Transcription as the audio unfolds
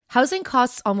Housing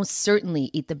costs almost certainly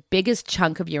eat the biggest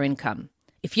chunk of your income.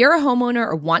 If you're a homeowner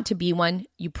or want to be one,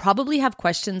 you probably have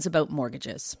questions about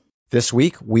mortgages. This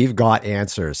week, we've got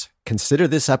answers. Consider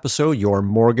this episode your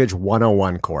Mortgage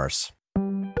 101 course.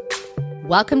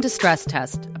 Welcome to Stress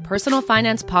Test, a personal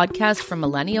finance podcast for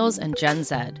millennials and Gen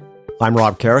Z. I'm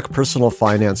Rob Carrick, personal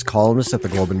finance columnist at the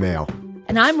Globe and Mail.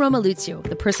 And I'm Roma Luzio,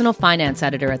 the personal finance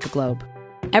editor at the Globe.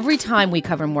 Every time we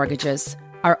cover mortgages,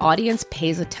 our audience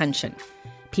pays attention.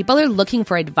 People are looking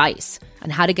for advice on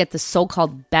how to get the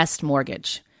so-called best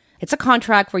mortgage. It's a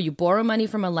contract where you borrow money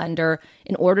from a lender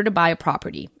in order to buy a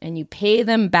property, and you pay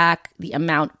them back the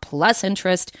amount plus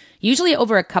interest, usually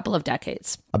over a couple of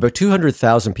decades. About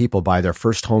 200,000 people buy their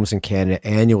first homes in Canada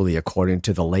annually, according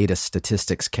to the latest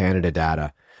Statistics Canada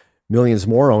data. Millions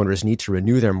more owners need to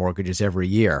renew their mortgages every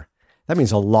year. That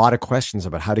means a lot of questions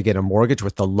about how to get a mortgage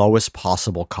with the lowest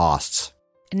possible costs.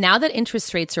 And now that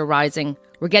interest rates are rising,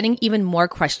 we're getting even more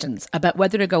questions about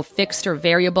whether to go fixed or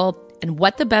variable and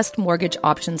what the best mortgage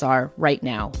options are right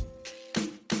now.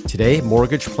 Today,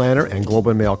 mortgage planner and Globe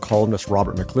and Mail columnist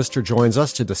Robert McLister joins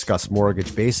us to discuss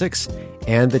mortgage basics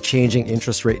and the changing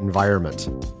interest rate environment.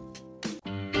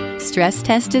 Stress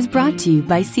Test is brought to you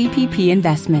by CPP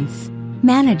Investments,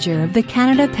 manager of the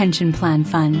Canada Pension Plan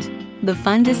Fund. The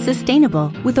fund is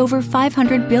sustainable with over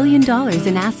 $500 billion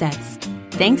in assets.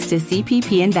 Thanks to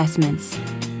CPP Investments.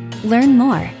 Learn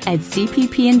more at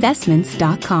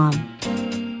cppinvestments.com.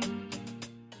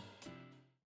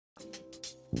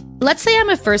 Let's say I'm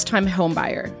a first-time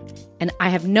homebuyer and I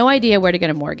have no idea where to get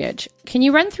a mortgage. Can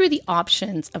you run through the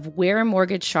options of where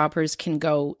mortgage shoppers can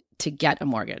go to get a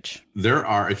mortgage? There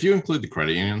are, if you include the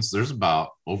credit unions, there's about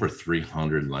over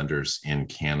 300 lenders in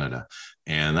Canada.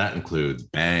 And that includes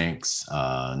banks,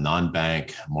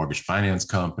 non-bank mortgage finance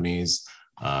companies,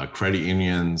 credit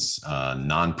unions,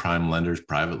 non-prime lenders,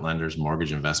 private lenders,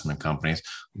 mortgage investment companies.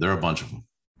 There are a bunch of them.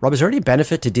 Rob, is there any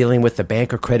benefit to dealing with the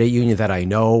bank or credit union that I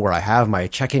know where I have my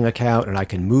checking account and I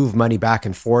can move money back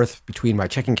and forth between my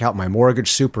checking account and my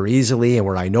mortgage super easily, and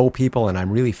where I know people and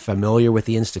I'm really familiar with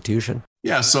the institution?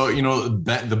 Yeah, so,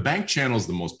 the bank channel is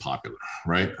the most popular,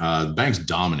 right? The banks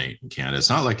dominate in Canada.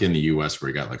 It's not like in the US where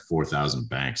you got like 4,000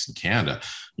 banks in Canada.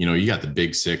 You got the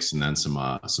big six and then some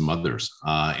others.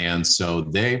 And so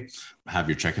they have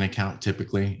your checking account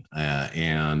typically.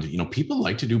 And people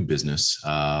like to do business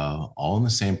all in the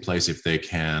same place if they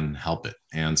can help it.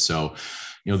 And so,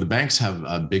 the banks have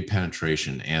a big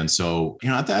penetration. And so,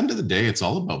 at the end of the day, it's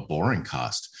all about borrowing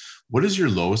cost. What is your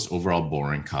lowest overall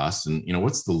borrowing cost? And,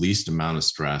 what's the least amount of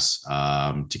stress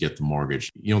to get the mortgage?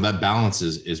 That balance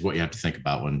is what you have to think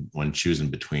about when choosing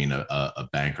between a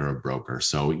bank or a broker.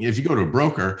 So if you go to a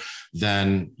broker,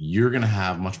 then you're going to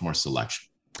have much more selection.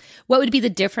 What would be the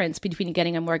difference between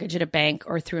getting a mortgage at a bank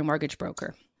or through a mortgage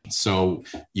broker? So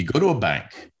you go to a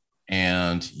bank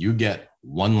and you get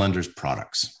one lender's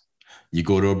products. You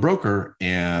go to a broker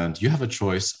and you have a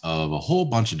choice of a whole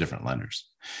bunch of different lenders.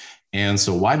 And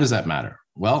so why does that matter?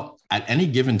 Well, at any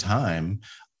given time,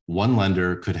 one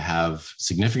lender could have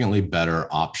significantly better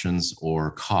options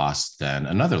or costs than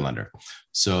another lender.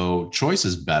 So choice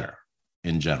is better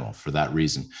in general for that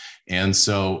reason. And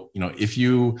so, if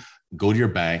you go to your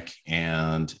bank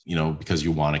and, because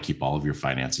you want to keep all of your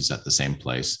finances at the same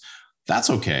place, that's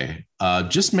okay.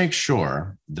 Just make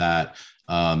sure that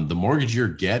the mortgage you're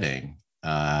getting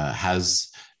has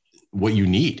what you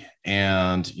need.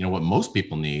 And, what most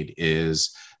people need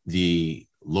is the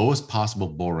lowest possible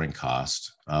borrowing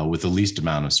cost with the least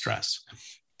amount of stress.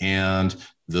 And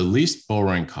the least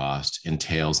borrowing cost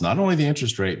entails not only the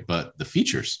interest rate, but the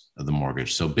features of the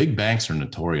mortgage. So big banks are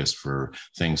notorious for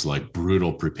things like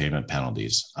brutal prepayment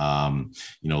penalties,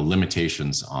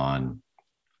 limitations on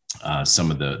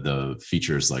some of the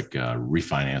features like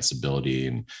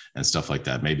refinanceability and stuff like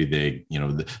that. Maybe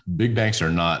the big banks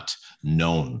are not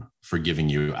known for giving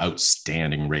you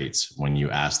outstanding rates when you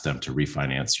ask them to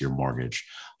refinance your mortgage.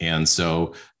 And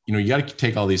so, you got to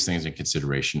take all these things in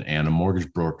consideration, and a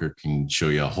mortgage broker can show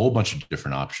you a whole bunch of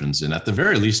different options. And at the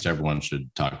very least, everyone should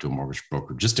talk to a mortgage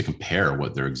broker just to compare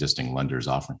what their existing lender is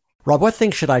offering. Rob, what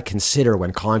things should I consider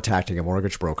when contacting a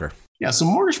mortgage broker? Yeah, so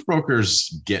mortgage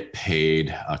brokers get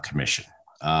paid a commission.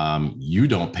 You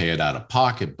don't pay it out of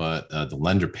pocket, but the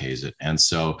lender pays it. And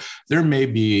so there may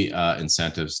be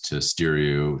incentives to steer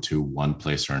you to one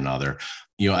place or another.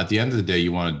 At the end of the day,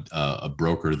 you want a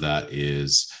broker that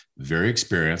is very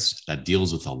experienced, that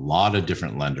deals with a lot of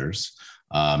different lenders,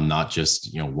 not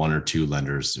just, one or two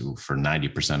lenders for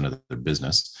 90% of their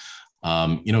business.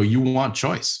 You want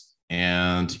choice.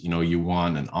 and you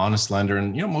want an honest lender.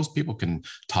 And most people can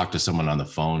talk to someone on the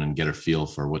phone and get a feel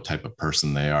for what type of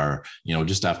person they are,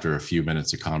 just after a few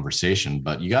minutes of conversation.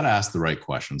 But you got to ask the right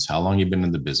questions. How long you've been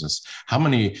in the business? How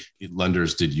many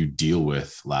lenders did you deal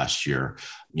with last year?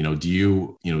 Do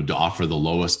you to offer the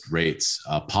lowest rates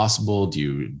possible? Do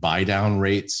you buy down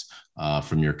rates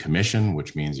from your commission,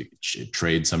 which means you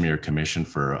trade some of your commission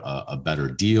for a better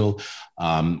deal?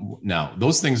 Now,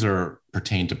 those things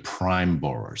pertain to prime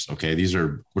borrowers. Okay,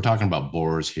 we're talking about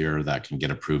borrowers here that can get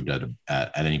approved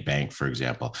at any bank, for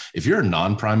example. If you're a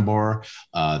non-prime borrower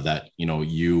that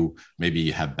you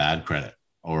maybe have bad credit,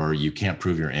 or you can't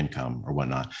prove your income or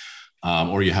whatnot,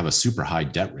 or you have a super high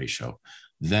debt ratio,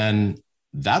 then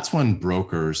that's when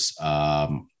brokers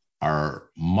are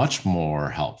much more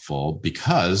helpful,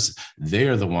 because they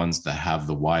are the ones that have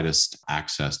the widest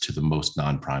access to the most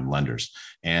non-prime lenders.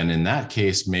 And in that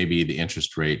case, maybe the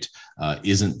interest rate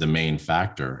isn't the main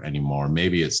factor anymore.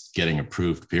 Maybe it's getting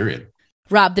approved, period.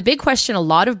 Rob, the big question a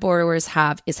lot of borrowers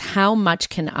have is, how much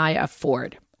can I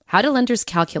afford? How do lenders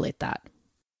calculate that?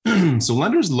 So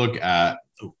lenders look at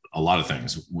a lot of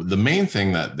things. The main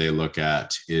thing that they look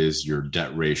at is your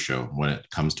debt ratio when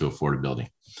it comes to affordability.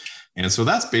 And so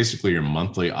that's basically your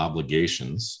monthly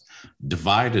obligations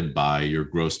divided by your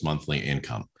gross monthly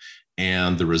income.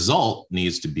 And the result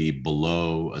needs to be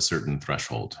below a certain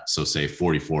threshold. So say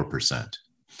 44%.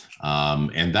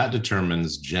 And that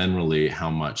determines generally how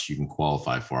much you can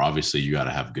qualify for. Obviously, you got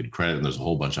to have good credit, and there's a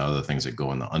whole bunch of other things that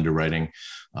go in the underwriting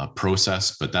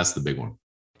process, but that's the big one.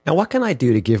 Now, what can I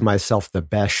do to give myself the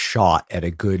best shot at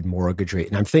a good mortgage rate?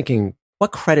 And I'm thinking,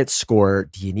 what credit score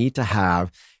do you need to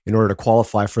have in order to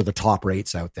qualify for the top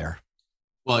rates out there?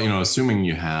 Well, assuming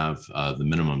you have the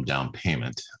minimum down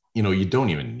payment, you don't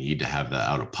even need to have that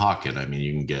out of pocket. I mean,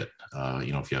 you can get,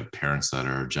 if you have parents that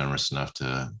are generous enough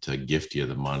to gift you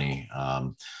the money,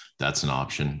 that's an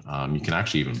option. You can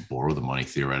actually even borrow the money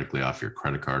theoretically off your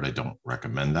credit card. I don't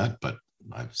recommend that, but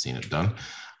I've seen it done.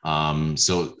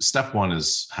 So step one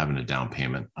is having a down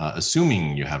payment.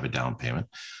 Assuming you have a down payment,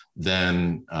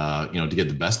 then, to get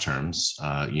the best terms,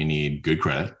 you need good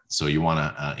credit. So you want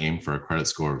to aim for a credit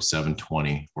score of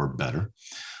 720 or better.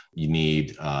 You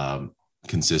need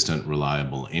consistent,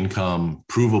 reliable income,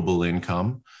 provable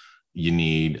income. You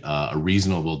need a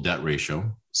reasonable debt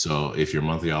ratio. So if your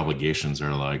monthly obligations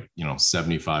are like,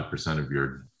 75% of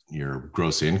your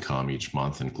gross income each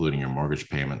month, including your mortgage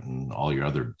payment and all your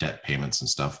other debt payments and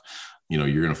stuff,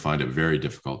 you're going to find it very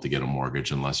difficult to get a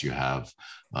mortgage unless you have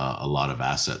a lot of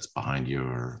assets behind you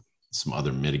or some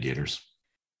other mitigators.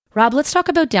 Rob, let's talk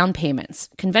about down payments.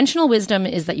 Conventional wisdom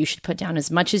is that you should put down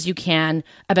as much as you can,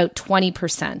 about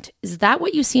 20%. Is that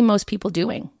what you see most people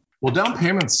doing? Well, down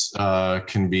payments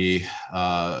can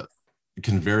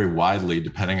vary widely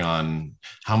depending on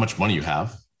how much money you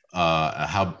have,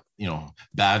 how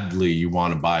badly you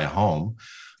want to buy a home.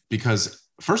 Because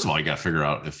first of all, you got to figure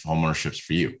out if homeownership's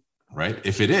for you, right?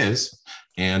 If it is,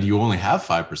 and you only have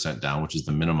 5% down, which is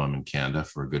the minimum in Canada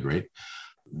for a good rate,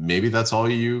 maybe that's all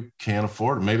you can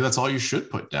afford. Maybe that's all you should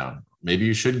put down. Maybe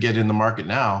you should get in the market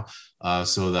now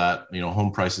so that,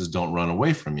 home prices don't run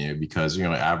away from you, because,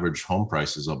 average home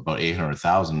price is about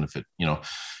 800,000. If it,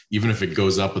 even if it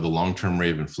goes up with a long-term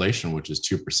rate of inflation, which is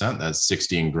 2%, that's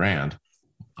 16 grand.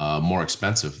 More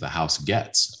expensive the house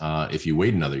gets if you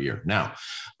wait another year. Now,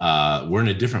 we're in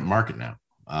a different market now.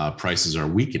 Prices are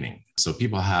weakening. So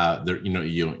people have,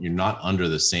 you're not under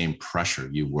the same pressure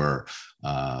you were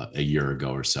a year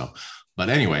ago or so. But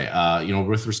anyway,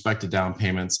 with respect to down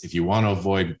payments, if you want to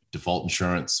avoid default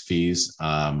insurance fees,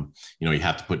 you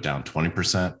have to put down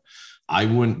 20%. I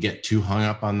wouldn't get too hung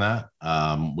up on that.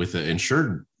 With an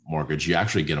insured mortgage, you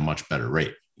actually get a much better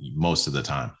rate most of the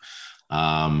time.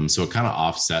 So it kind of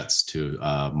offsets to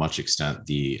much extent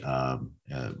the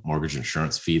mortgage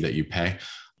insurance fee that you pay.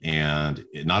 And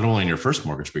not only in your first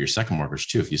mortgage, but your second mortgage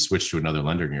too. If you switch to another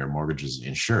lender and your mortgage is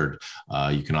insured,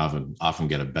 you can often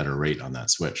get a better rate on that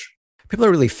switch. People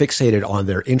are really fixated on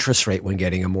their interest rate when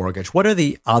getting a mortgage. What are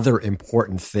the other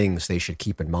important things they should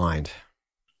keep in mind?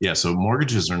 Yeah, so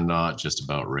mortgages are not just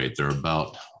about rate. They're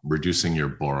about reducing your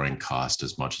borrowing cost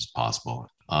as much as possible.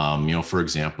 For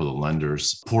example, the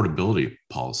lender's portability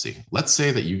policy. Let's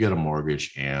say that you get a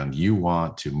mortgage and you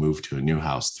want to move to a new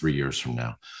house 3 years from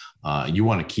now. You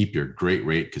want to keep your great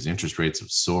rate because interest rates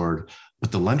have soared.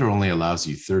 but the lender only allows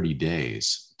you 30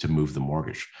 days to move the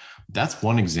mortgage. That's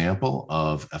one example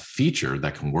of a feature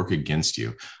that can work against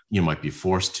you. You might be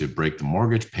forced to break the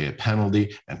mortgage, pay a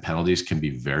penalty, and penalties can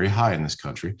be very high in this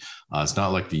country. It's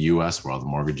not like the US where all the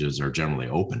mortgages are generally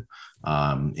open.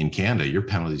 In Canada, your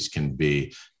penalties can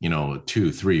be,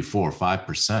 2, 3, 4,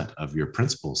 5% of your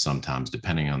principal sometimes,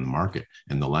 depending on the market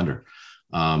and the lender.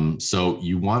 So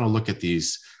you want to look at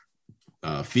these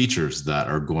features that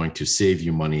are going to save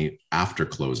you money after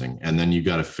closing. And then you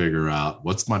got to figure out,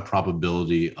 what's my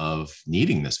probability of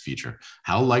needing this feature?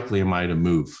 How likely am I to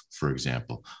move, for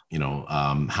example?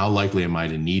 How likely am I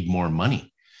to need more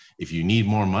money? If you need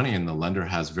more money and the lender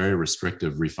has very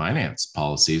restrictive refinance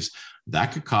policies,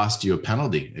 that could cost you a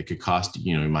penalty. It could cost,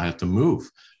 you might have to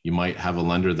move. You might have a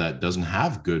lender that doesn't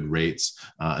have good rates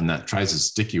and that tries to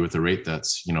stick you with a rate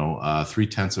that's,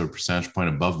 0.3 of a percentage point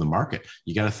above the market.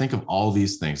 You got to think of all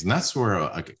these things. And that's where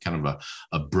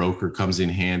a broker comes in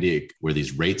handy, where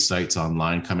these rate sites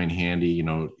online come in handy.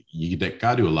 You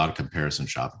got to do a lot of comparison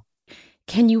shopping.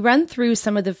 Can you run through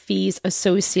some of the fees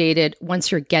associated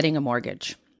once you're getting a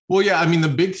mortgage? Well, yeah, the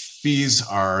big fees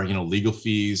are, legal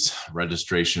fees,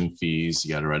 registration fees.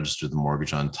 You got to register the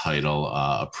mortgage on title,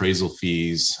 appraisal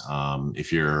fees.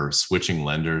 If you're switching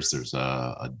lenders, there's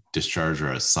a discharge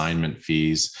or assignment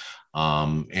fees.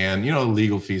 And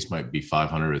legal fees might be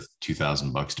 $500 to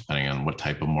 $2,000, depending on what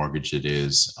type of mortgage it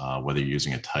is, whether you're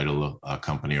using a title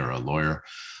company or a lawyer.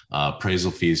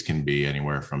 Appraisal fees can be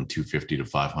anywhere from $250 to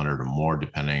 $500 or more,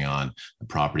 depending on the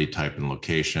property type and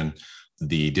location.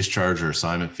 The discharge or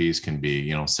assignment fees can be,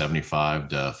 $75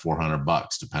 to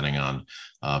 $400, depending on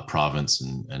province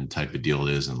and type of deal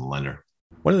it is and the lender.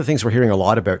 One of the things we're hearing a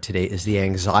lot about today is the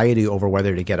anxiety over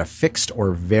whether to get a fixed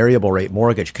or variable rate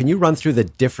mortgage. Can you run through the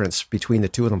difference between the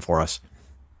two of them for us?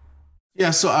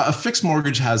 Yeah, so a fixed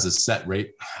mortgage has a set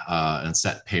rate and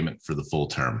set payment for the full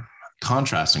term.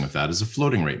 Contrasting with that is a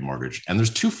floating rate mortgage. And there's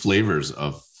two flavors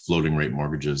of floating rate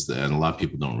mortgages, and a lot of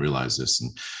people don't realize this.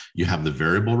 And you have the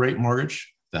variable rate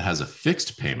mortgage that has a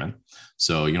fixed payment.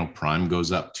 So, prime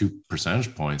goes up 2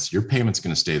 percentage points, your payment's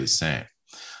going to stay the same.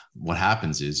 What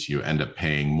happens is you end up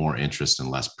paying more interest and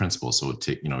less principal. So,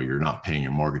 you're not paying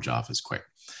your mortgage off as quick.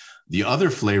 The other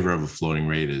flavor of a floating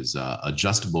rate is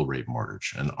adjustable rate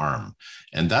mortgage, an ARM.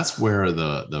 And that's where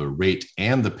the rate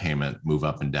and the payment move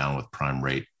up and down with prime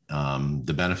rate.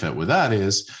 The benefit with that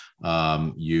is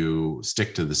you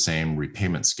stick to the same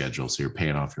repayment schedule. So you're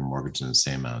paying off your mortgage in the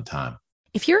same amount of time.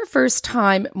 If you're a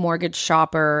first-time mortgage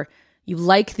shopper, you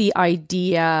like the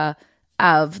idea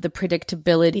of the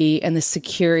predictability and the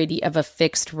security of a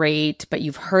fixed rate, but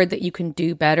you've heard that you can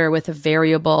do better with a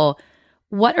variable,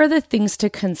 what are the things to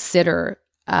consider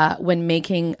when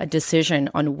making a decision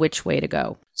on which way to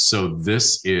go? So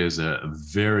this is a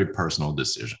very personal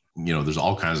decision. There's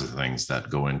all kinds of things that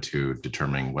go into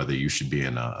determining whether you should be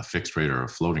in a fixed rate or a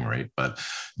floating rate. But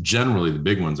generally, the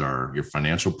big ones are your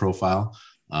financial profile.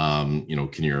 Can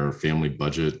your family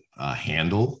budget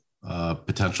handle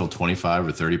potential 25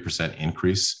 or 30%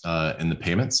 increase in the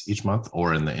payments each month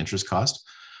or in the interest cost?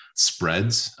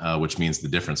 Spreads, which means the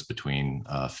difference between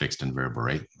fixed and variable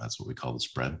rate. That's what we call the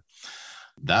spread.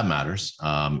 That matters.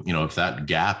 If that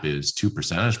gap is 2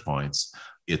 percentage points,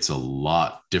 it's a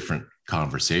lot different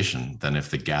conversation than if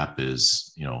the gap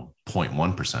is,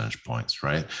 0.1 percentage points,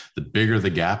 right? The bigger the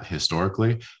gap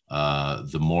historically,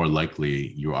 the more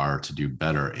likely you are to do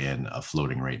better in a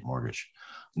floating rate mortgage.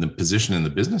 And the position in the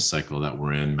business cycle that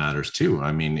we're in matters too.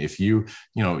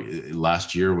 If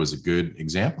last year was a good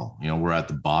example. We're at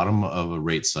the bottom of a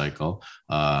rate cycle.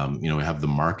 We have the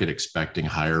market expecting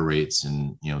higher rates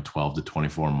in, 12 to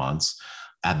 24 months.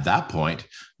 At that point,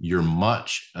 you're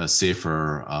much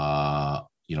safer,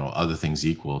 other things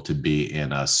equal, to be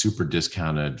in a super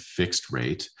discounted fixed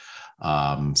rate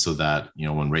so that,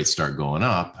 when rates start going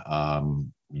up,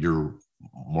 your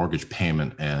mortgage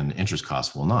payment and interest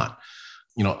costs will not.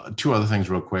 Two other things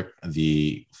real quick.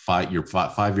 Your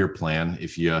 5-year plan,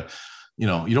 if you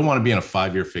don't want to be in a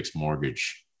 5-year fixed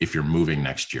mortgage if you're moving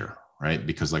next year, right?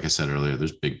 Because like I said earlier,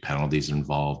 there's big penalties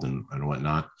involved and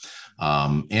whatnot.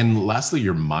 And lastly,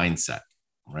 your mindset,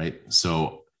 right?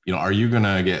 So, are you going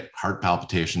to get heart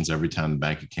palpitations every time the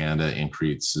Bank of Canada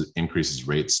increases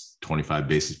rates 25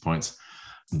 basis points?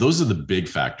 Those are the big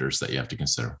factors that you have to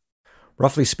consider.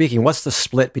 Roughly speaking, what's the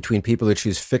split between people who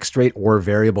choose fixed rate or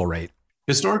variable rate?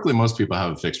 Historically, most people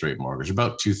have a fixed rate mortgage,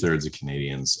 about 2/3 of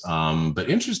Canadians. But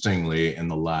interestingly, in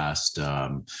the last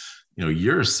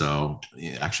year or so,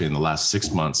 actually in the last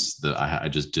 6 months, I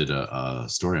just did a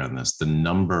story on this. The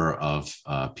number of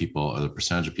people, or the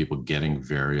percentage of people getting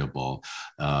variable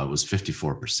was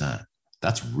 54%.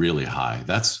 That's really high.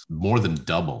 That's more than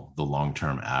double the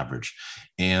long-term average.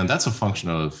 And that's a function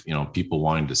of, people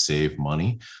wanting to save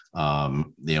money.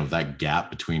 That gap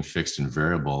between fixed and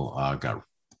variable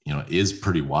is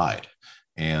pretty wide.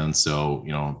 And so,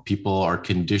 people are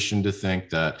conditioned to think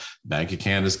that Bank of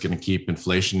Canada is going to keep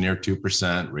inflation near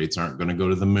 2%. Rates aren't going to go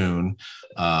to the moon.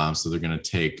 So they're going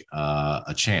to take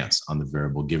a chance on the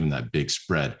variable, given that big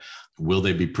spread. Will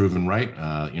they be proven right?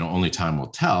 Only time will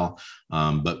tell.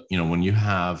 But when you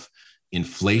have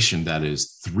inflation that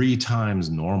is 3 times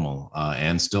normal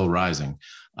and still rising,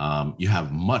 you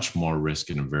have much more risk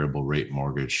in a variable rate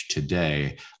mortgage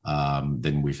today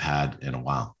than we've had in a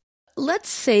while. Let's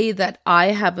say that I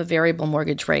have a variable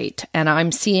mortgage rate and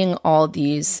I'm seeing all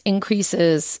these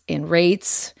increases in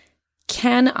rates.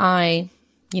 Can I,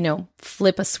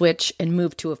 flip a switch and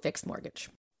move to a fixed mortgage?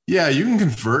 Yeah, you can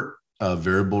convert a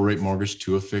variable rate mortgage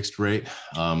to a fixed rate,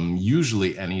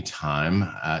 usually any time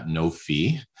at no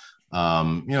fee.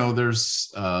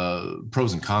 There's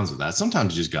pros and cons of that.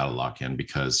 Sometimes you just got to lock in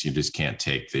because you just can't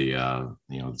take the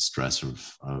the stress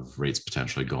of rates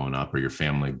potentially going up, or your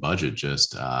family budget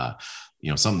just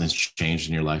something's changed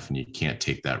in your life and you can't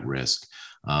take that risk.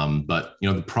 But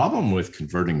the problem with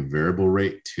converting variable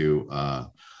rate to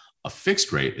a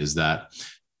fixed rate is that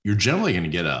you're generally going to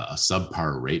get a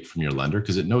subpar rate from your lender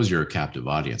because it knows you're a captive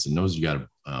audience. It knows you got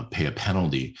to pay a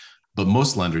penalty. But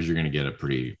most lenders, you're going to get a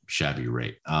pretty shabby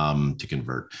rate to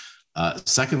convert.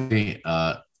 Secondly,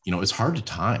 it's hard to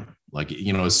time.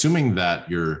 Assuming that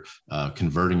you're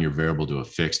converting your variable to a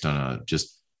fixed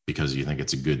just because you think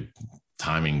it's a good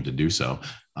timing to do so,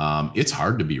 it's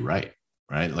hard to be right?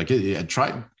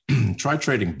 Try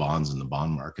trading bonds in the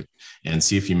bond market and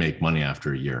see if you make money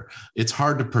after a year. It's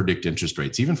hard to predict interest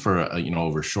rates, even for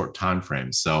over short time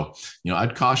frames. So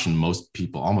I'd caution most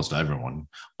people, almost everyone,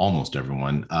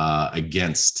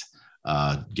 against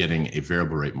getting a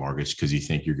variable rate mortgage because you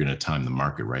think you're going to time the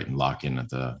market right and lock in at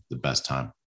the best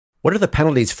time. What are the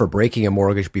penalties for breaking a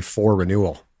mortgage before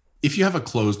renewal? If you have a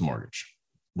closed mortgage,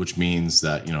 which means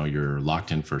that you're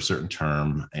locked in for a certain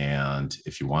term, and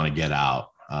if you want to get out,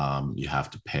 you have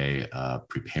to pay a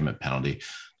prepayment penalty.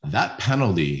 That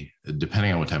penalty,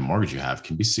 depending on what type of mortgage you have,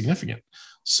 can be significant.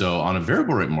 So on a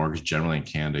variable rate mortgage, generally in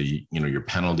Canada, your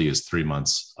penalty is 3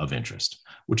 months of interest,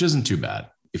 which isn't too bad.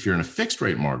 If you're in a fixed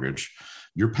rate mortgage,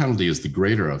 your penalty is the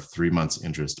greater of 3 months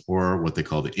interest, or what they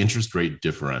call the interest rate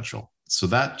differential. So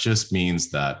that just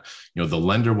means that, the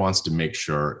lender wants to make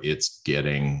sure it's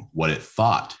getting what it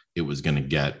thought it was going to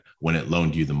get when it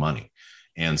loaned you the money.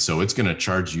 And so it's going to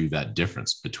charge you that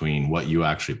difference between what you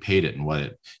actually paid it and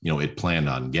what it planned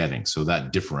on getting. So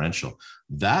that differential,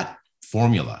 that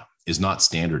formula is not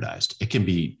standardized. It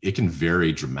can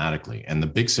vary dramatically. And the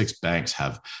big 6 banks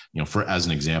have, as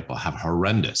an example, have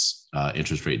horrendous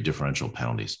interest rate differential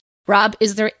penalties. Rob,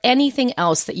 is there anything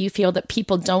else that you feel that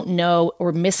people don't know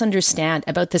or misunderstand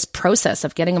about this process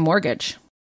of getting a mortgage?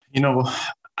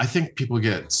 I think people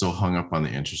get so hung up on the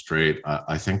interest rate.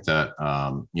 I think that,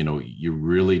 you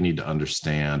really need to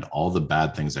understand all the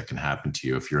bad things that can happen to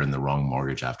you if you're in the wrong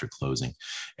mortgage after closing.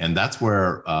 And that's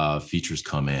where features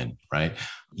come in, right?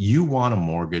 You want a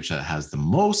mortgage that has the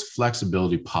most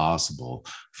flexibility possible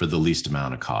for the least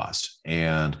amount of cost.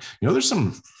 And, there's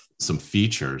some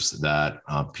features that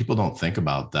people don't think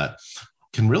about that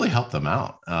can really help them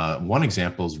out. One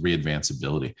example is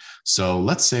readvanceability. So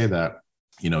let's say that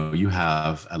you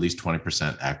have at least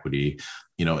 20% equity.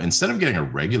 Instead of getting a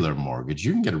regular mortgage,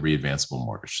 you can get a readvanceable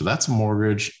mortgage. So that's a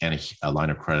mortgage and a line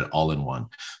of credit all in one.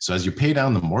 So as you pay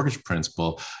down the mortgage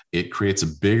principal, it creates a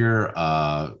bigger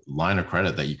line of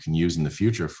credit that you can use in the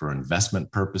future for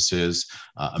investment purposes,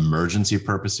 emergency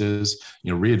purposes.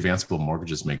 Readvanceable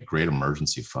mortgages make great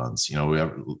emergency funds. We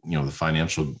have, the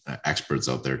financial experts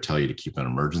out there tell you to keep an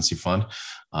emergency fund.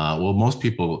 Well, most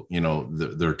people,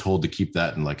 they're told to keep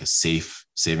that in like a safe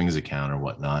savings account or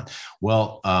whatnot.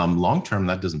 Well,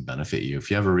 long-term, that doesn't benefit you. If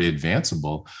you have a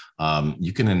readvanceable,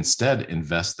 you can instead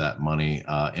invest that money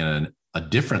in a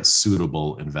different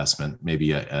suitable investment,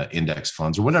 maybe a index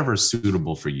funds or whatever is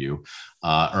suitable for you,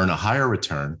 earn a higher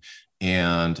return,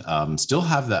 and still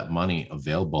have that money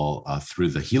available through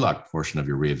the HELOC portion of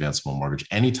your readvanceable mortgage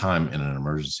anytime in an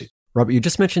emergency. Robert, you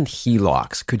just mentioned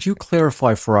HELOCs. Could you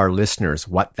clarify for our listeners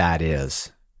what that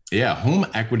is? Yeah, home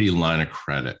equity line of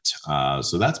credit.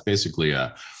 So that's basically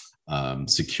a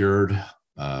secured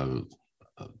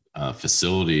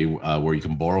facility where you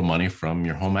can borrow money from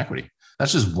your home equity.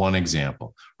 That's just one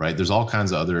example, right? There's all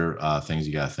kinds of other things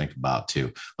you got to think about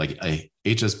too. Like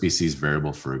HSBC's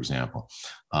variable, for example,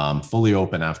 fully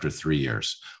open after 3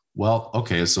 years. Well,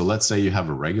 okay. So let's say you have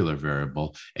a regular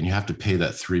variable and you have to pay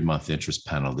that 3-month interest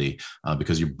penalty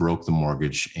because you broke the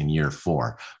mortgage in year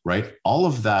 4, right? All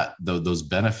of that, those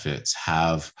benefits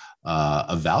have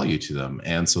a value to them.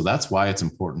 And so that's why it's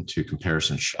important to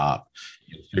comparison shop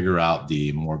and figure out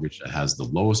the mortgage that has the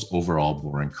lowest overall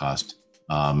borrowing cost.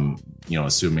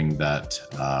 Assuming that,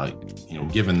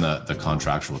 given the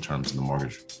contractual terms of the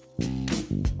mortgage.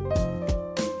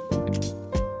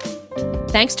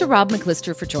 Thanks to Rob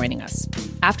McLister for joining us.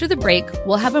 After the break,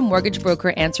 we'll have a mortgage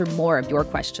broker answer more of your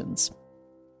questions.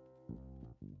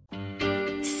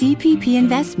 CPP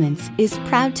Investments is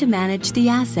proud to manage the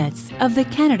assets of the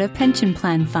Canada Pension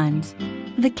Plan Fund.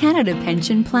 The Canada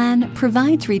Pension Plan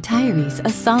provides retirees a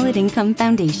solid income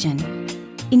foundation.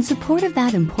 In support of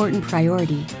that important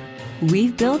priority,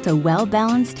 we've built a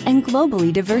well-balanced and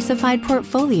globally diversified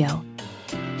portfolio.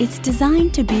 It's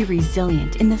designed to be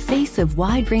resilient in the face of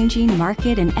wide-ranging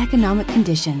market and economic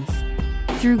conditions.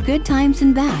 Through good times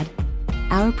and bad,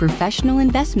 our professional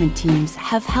investment teams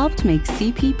have helped make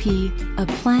CPP a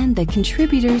plan that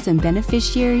contributors and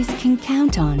beneficiaries can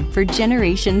count on for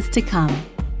generations to come.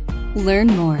 Learn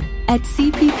more at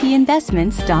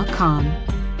cppinvestments.com.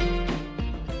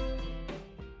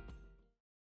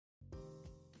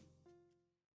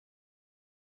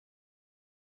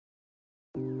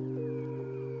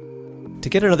 To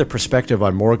get another perspective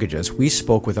on mortgages, we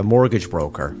spoke with a mortgage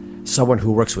broker, someone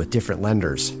who works with different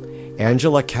lenders.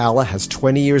 Angela Calla has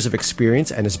 20 years of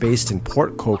experience and is based in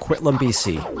Port Coquitlam,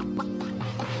 BC.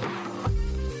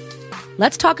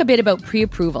 Let's talk a bit about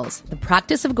pre-approvals, the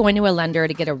practice of going to a lender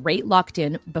to get a rate locked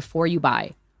in before you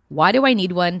buy. Why do I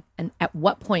need one, and at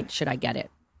what point should I get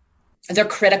it? They're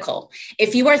critical.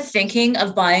 If you are thinking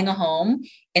of buying a home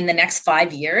in the next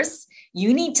 5 years,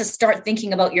 you need to start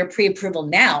thinking about your pre-approval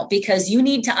now, because you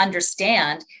need to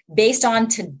understand, based on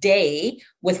today,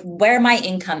 with where my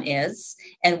income is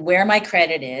and where my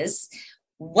credit is,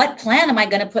 what plan am I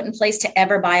going to put in place to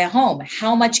ever buy a home?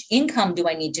 How much income do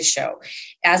I need to show?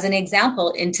 As an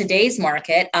example, in today's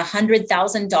market,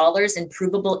 $100,000 in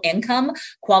provable income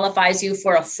qualifies you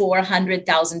for a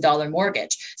 $400,000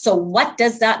 mortgage. So what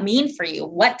does that mean for you?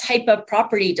 What type of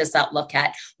property does that look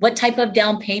at? What type of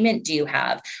down payment do you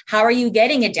have? How are you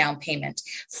getting a down payment?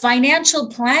 Financial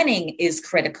planning is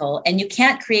critical, and you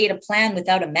can't create a plan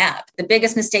without a map. The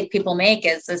biggest mistake people make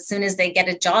is, as soon as they get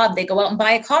a job, they go out and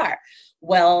buy a car.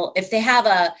 Well, if they have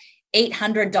a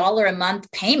 $800 a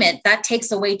month payment, that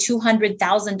takes away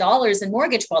 $200,000 in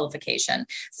mortgage qualification.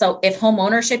 So if home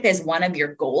ownership is one of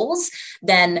your goals,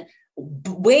 then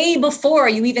way before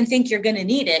you even think you're going to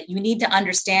need it, you need to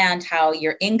understand how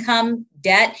your income,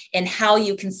 debt, and how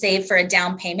you can save for a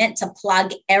down payment to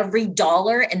plug every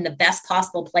dollar in the best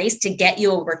possible place to get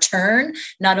you a return,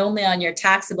 not only on your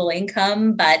taxable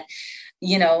income, but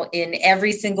in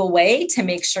every single way, to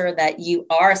make sure that you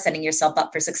are setting yourself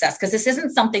up for success. Because this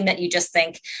isn't something that you just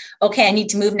think, okay, I need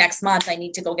to move next month, I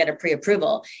need to go get a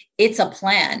pre-approval. It's a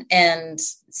plan. And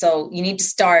so you need to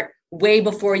start way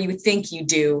before you think you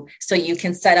do, so you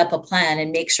can set up a plan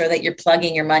and make sure that you're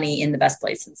plugging your money in the best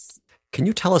places. Can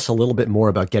you tell us a little bit more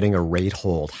about getting a rate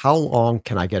hold? How long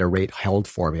can I get a rate held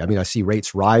for me? I mean, I see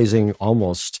rates rising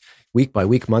almost week by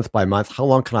week, month by month. How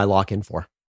long can I lock in for?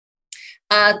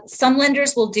 Some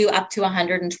lenders will do up to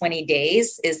 120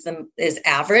 days is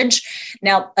average.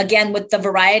 Now, again, with the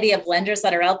variety of lenders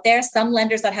that are out there, some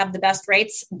lenders that have the best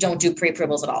rates don't do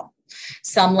pre-approvals at all.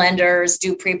 Some lenders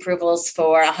do pre-approvals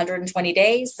for 120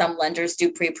 days. Some lenders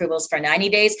do pre-approvals for 90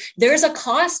 days. There's a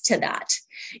cost to that.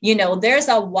 There's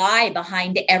a why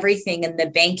behind everything in the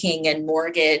banking and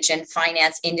mortgage and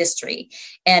finance industry.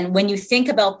 And when you think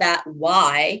about that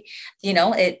why,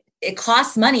 it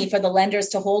costs money for the lenders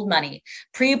to hold money.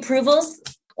 Pre-approvals,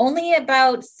 only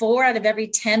about 4 out of every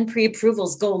 10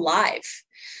 pre-approvals go live.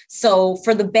 So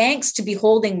for the banks to be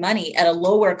holding money at a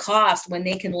lower cost when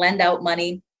they can lend out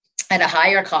money at a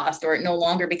higher cost, or it no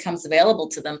longer becomes available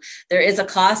to them, there is a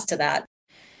cost to that.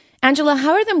 Angela,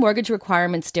 how are the mortgage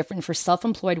requirements different for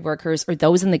self-employed workers or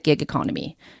those in the gig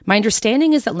economy? My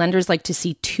understanding is that lenders like to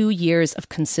see 2 years of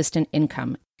consistent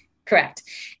income. Correct.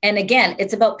 And again,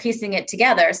 it's about piecing it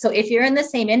together. So if you're in the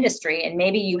same industry and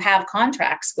maybe you have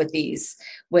contracts with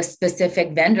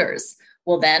specific vendors,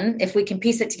 well, then if we can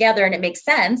piece it together and it makes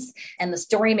sense and the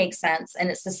story makes sense and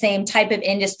it's the same type of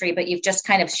industry, but you've just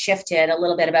kind of shifted a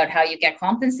little bit about how you get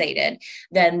compensated,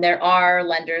 then there are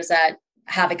lenders that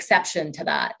have exception to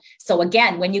that. So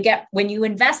again, when you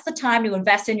invest the time to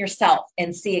invest in yourself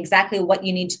and see exactly what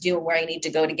you need to do and where you need to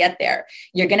go to get there,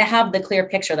 you're going to have the clear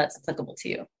picture that's applicable to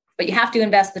you. But you have to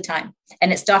invest the time,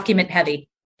 and it's document heavy.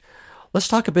 Let's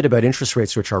talk a bit about interest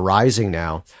rates, which are rising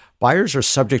now. Buyers are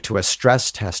subject to a stress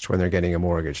test when they're getting a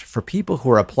mortgage. For people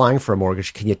who are applying for a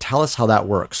mortgage, can you tell us how that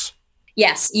works?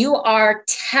 Yes, you are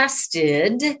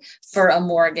tested for a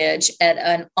mortgage at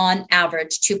an on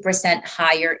average 2%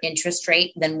 higher interest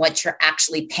rate than what you're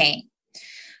actually paying.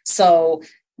 So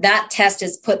that test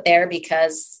is put there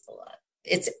because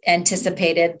it's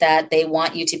anticipated that they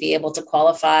want you to be able to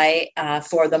qualify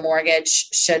for the mortgage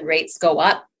should rates go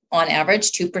up on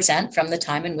average 2% from the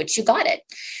time in which you got it.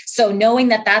 So knowing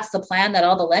that that's the plan that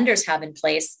all the lenders have in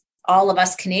place, all of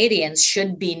us Canadians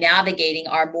should be navigating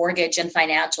our mortgage and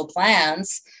financial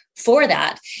plans for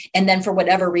that. And then for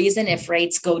whatever reason, if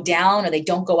rates go down or they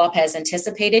don't go up as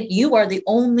anticipated, you are the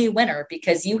only winner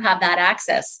because you have that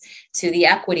access to the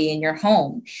equity in your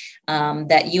home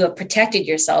that you have protected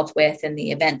yourself with in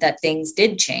the event that things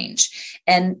did change.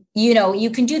 And, you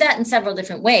can do that in several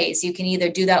different ways. You can either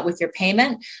do that with your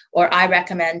payment, or I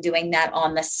recommend doing that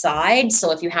on the side.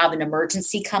 So if you have an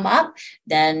emergency come up,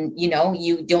 then,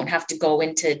 you don't have to go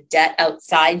into debt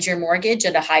outside your mortgage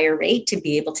at a higher rate to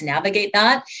be able to navigate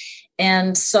that.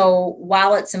 And so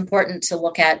while it's important to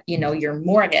look at, your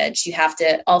mortgage, you have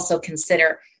to also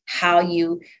consider how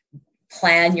you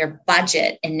plan your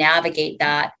budget and navigate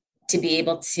that to be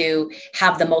able to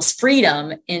have the most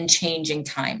freedom in changing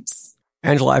times.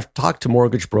 Angela, I've talked to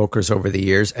mortgage brokers over the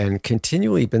years and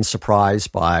continually been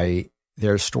surprised by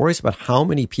their stories about how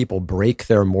many people break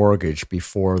their mortgage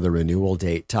before the renewal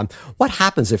date. What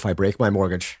happens if I break my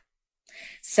mortgage?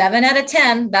 7 out of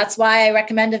 10. That's why I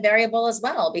recommend a variable as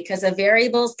well, because a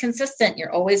variable is consistent.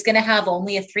 You're always going to have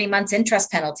only a 3 months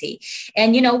interest penalty.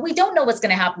 And, we don't know what's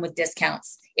going to happen with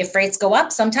discounts. If rates go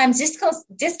up, sometimes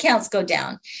discounts go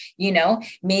down.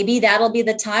 Maybe that'll be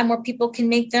the time where people can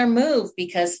make their move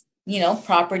because,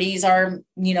 properties are,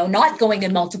 not going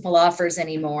in multiple offers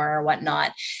anymore or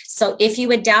whatnot. So if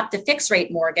you adapt a fixed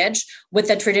rate mortgage with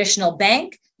a traditional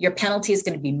bank, your penalty is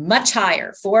going to be much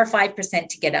higher, 4 or 5%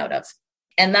 to get out of.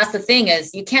 And that's the thing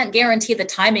is you can't guarantee the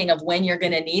timing of when you're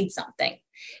going to need something.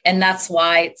 And that's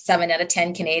why 7 out of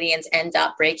 10 Canadians end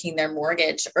up breaking their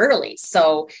mortgage early.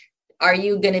 So are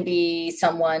you going to be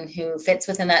someone who fits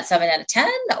within that 7 out of 10?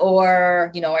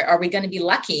 Or, are we going to be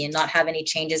lucky and not have any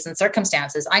changes in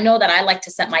circumstances? I know that I like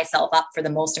to set myself up for the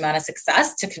most amount of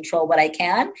success to control what I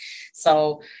can.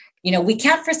 So, we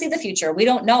can't foresee the future. We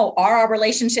don't know. Are our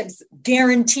relationships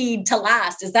guaranteed to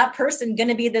last? Is that person going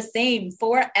to be the same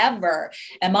forever?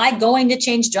 Am I going to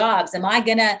change jobs? Am I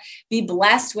going to be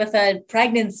blessed with a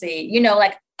pregnancy?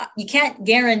 You can't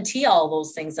guarantee all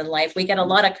those things in life. We get a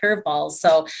lot of curveballs.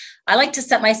 So I like to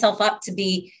set myself up to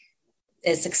be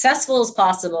as successful as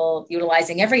possible,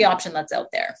 utilizing every option that's out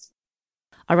there.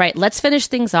 All right, let's finish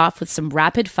things off with some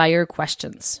rapid fire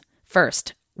questions.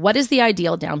 First, what is the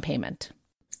ideal down payment?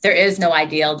 There is no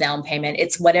ideal down payment.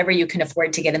 It's whatever you can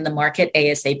afford to get in the market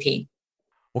ASAP.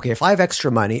 Okay, if I have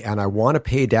extra money and I want to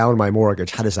pay down my mortgage,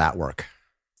 how does that work?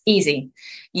 Easy.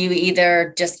 You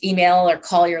either just email or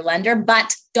call your lender,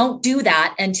 but don't do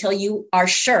that until you are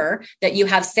sure that you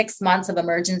have 6 months of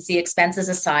emergency expenses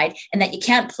aside and that you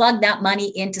can't plug that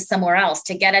money into somewhere else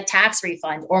to get a tax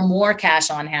refund or more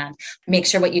cash on hand. Make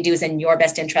sure what you do is in your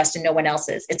best interest and no one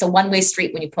else's. It's a one-way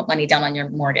street when you put money down on your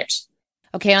mortgage.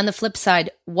 Okay, on the flip side,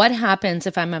 what happens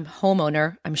if I'm a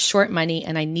homeowner, I'm short money,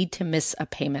 and I need to miss a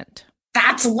payment?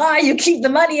 That's why you keep the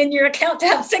money in your account to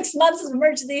have 6 months of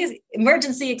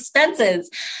emergency expenses.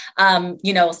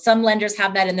 Some lenders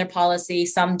have that in their policy,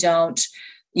 some don't.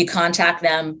 You contact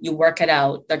them, you work it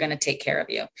out, they're going to take care of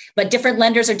you. But different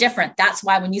lenders are different. That's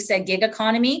why when you said gig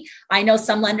economy, I know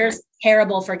some lenders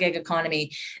terrible for gig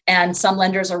economy and some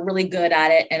lenders are really good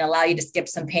at it and allow you to skip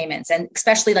some payments. And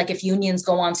especially like if unions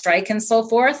go on strike and so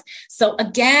forth. So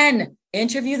again,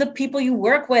 interview the people you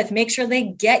work with, make sure they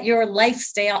get your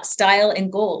lifestyle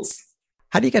and goals.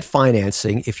 How do you get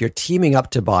financing if you're teaming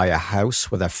up to buy a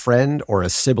house with a friend or a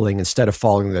sibling instead of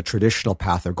following the traditional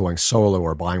path of going solo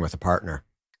or buying with a partner?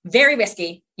 Very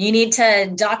risky. You need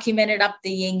to document it up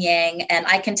the yin yang. And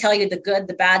I can tell you the good,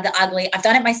 the bad, the ugly. I've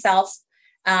done it myself.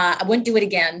 I wouldn't do it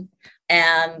again.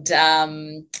 And,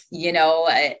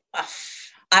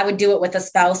 I would do it with a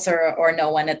spouse or no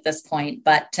one at this point.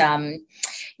 But,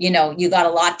 you got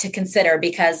a lot to consider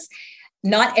because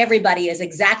not everybody is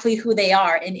exactly who they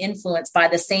are and influenced by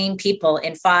the same people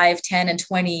in 5, 10, and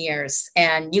 20 years.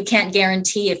 And you can't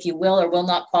guarantee if you will or will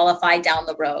not qualify down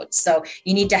the road. So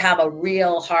you need to have a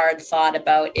real hard thought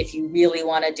about if you really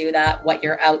want to do that, what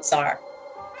your outs are.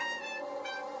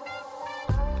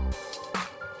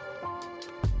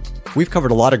 We've covered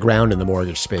a lot of ground in the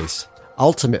mortgage space.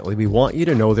 Ultimately, we want you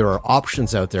to know there are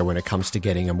options out there when it comes to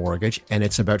getting a mortgage, and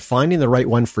it's about finding the right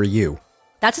one for you.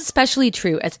 That's especially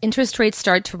true as interest rates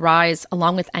start to rise,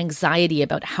 along with anxiety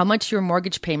about how much your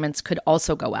mortgage payments could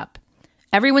also go up.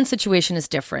 Everyone's situation is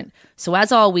different, so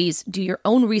as always, do your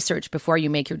own research before you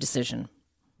make your decision.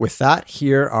 With that,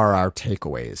 here are our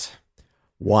takeaways.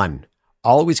 1.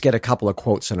 Always get a couple of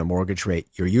quotes on a mortgage rate.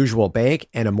 Your usual bank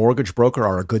and a mortgage broker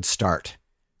are a good start.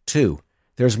 2.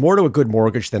 There's more to a good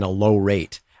mortgage than a low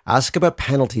rate. Ask about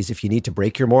penalties if you need to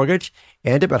break your mortgage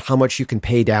and about how much you can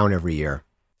pay down every year.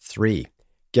 3.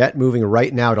 Get moving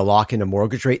right now to lock in a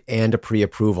mortgage rate and a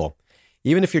pre-approval.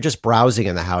 Even if you're just browsing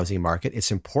in the housing market, it's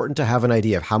important to have an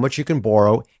idea of how much you can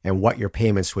borrow and what your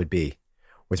payments would be.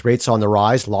 With rates on the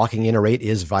rise, locking in a rate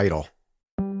is vital.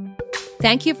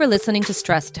 Thank you for listening to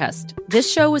Stress Test.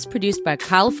 This show was produced by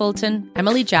Kyle Fulton,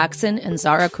 Emily Jackson, and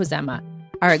Zara Kozema.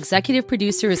 Our executive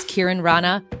producer is Kieran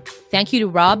Rana. Thank you to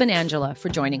Rob and Angela for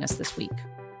joining us this week.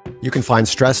 You can find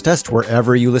Stress Test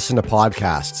wherever you listen to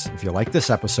podcasts. If you like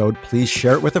this episode, please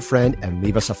share it with a friend and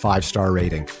leave us a 5-star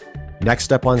rating.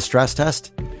 Next up on Stress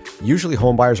Test, usually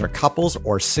homebuyers are couples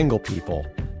or single people,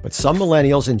 but some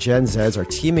millennials and Gen Zs are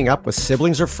teaming up with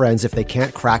siblings or friends if they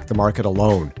can't crack the market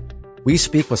alone. We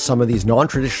speak with some of these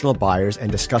non-traditional buyers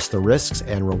and discuss the risks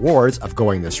and rewards of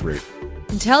going this route.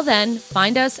 Until then,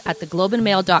 find us at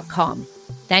theglobeandmail.com.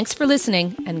 Thanks for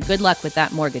listening, and good luck with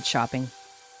that mortgage shopping.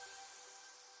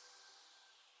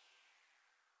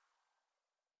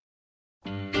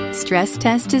 Stress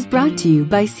Test is brought to you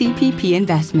by CPP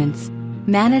Investments,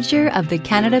 manager of the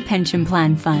Canada Pension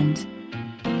Plan Fund.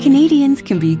 Canadians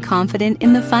can be confident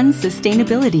in the fund's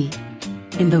sustainability.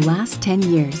 In the last 10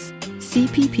 years,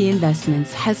 CPP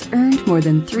Investments has earned more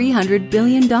than $300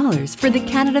 billion for the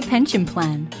Canada Pension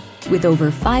Plan. With over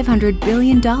 $500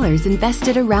 billion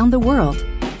invested around the world,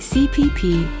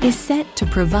 CPP is set to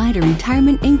provide a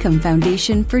retirement income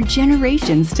foundation for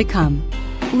generations to come.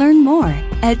 Learn more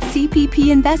at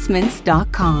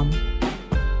cppinvestments.com.